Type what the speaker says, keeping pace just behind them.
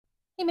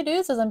Hey me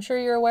dudes, as I'm sure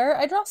you're aware,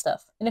 I draw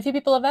stuff, and a few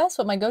people have asked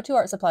what my go-to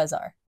art supplies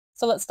are.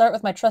 So let's start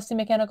with my trusty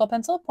mechanical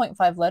pencil.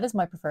 0.5 lead is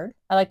my preferred.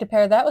 I like to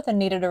pair that with a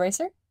kneaded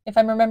eraser. If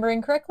I'm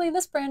remembering correctly,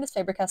 this brand is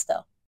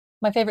Faber-Castell.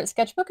 My favorite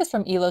sketchbook is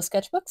from Elo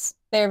Sketchbooks.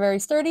 They are very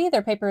sturdy,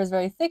 their paper is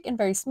very thick and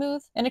very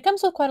smooth, and it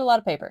comes with quite a lot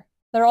of paper.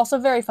 They're also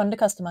very fun to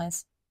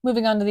customize.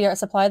 Moving on to the art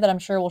supply that I'm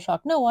sure will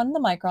shock no one, the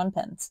Micron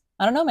pens.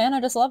 I don't know, man, I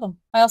just love them.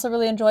 I also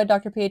really enjoyed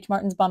Dr. P.H.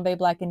 Martin's Bombay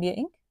Black India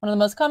ink. One of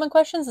the most common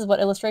questions is what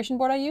illustration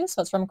board I use,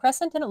 so it's from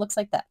Crescent and it looks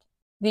like that.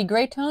 The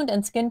gray-toned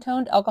and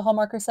skin-toned alcohol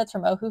marker sets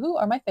from Ohuhu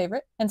are my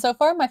favorite, and so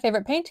far my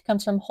favorite paint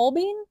comes from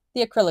Holbein,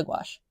 the acrylic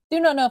wash. Do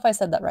not know if I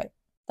said that right.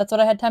 That's what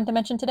I had time to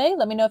mention today.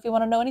 Let me know if you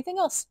want to know anything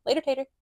else. Later, Tater.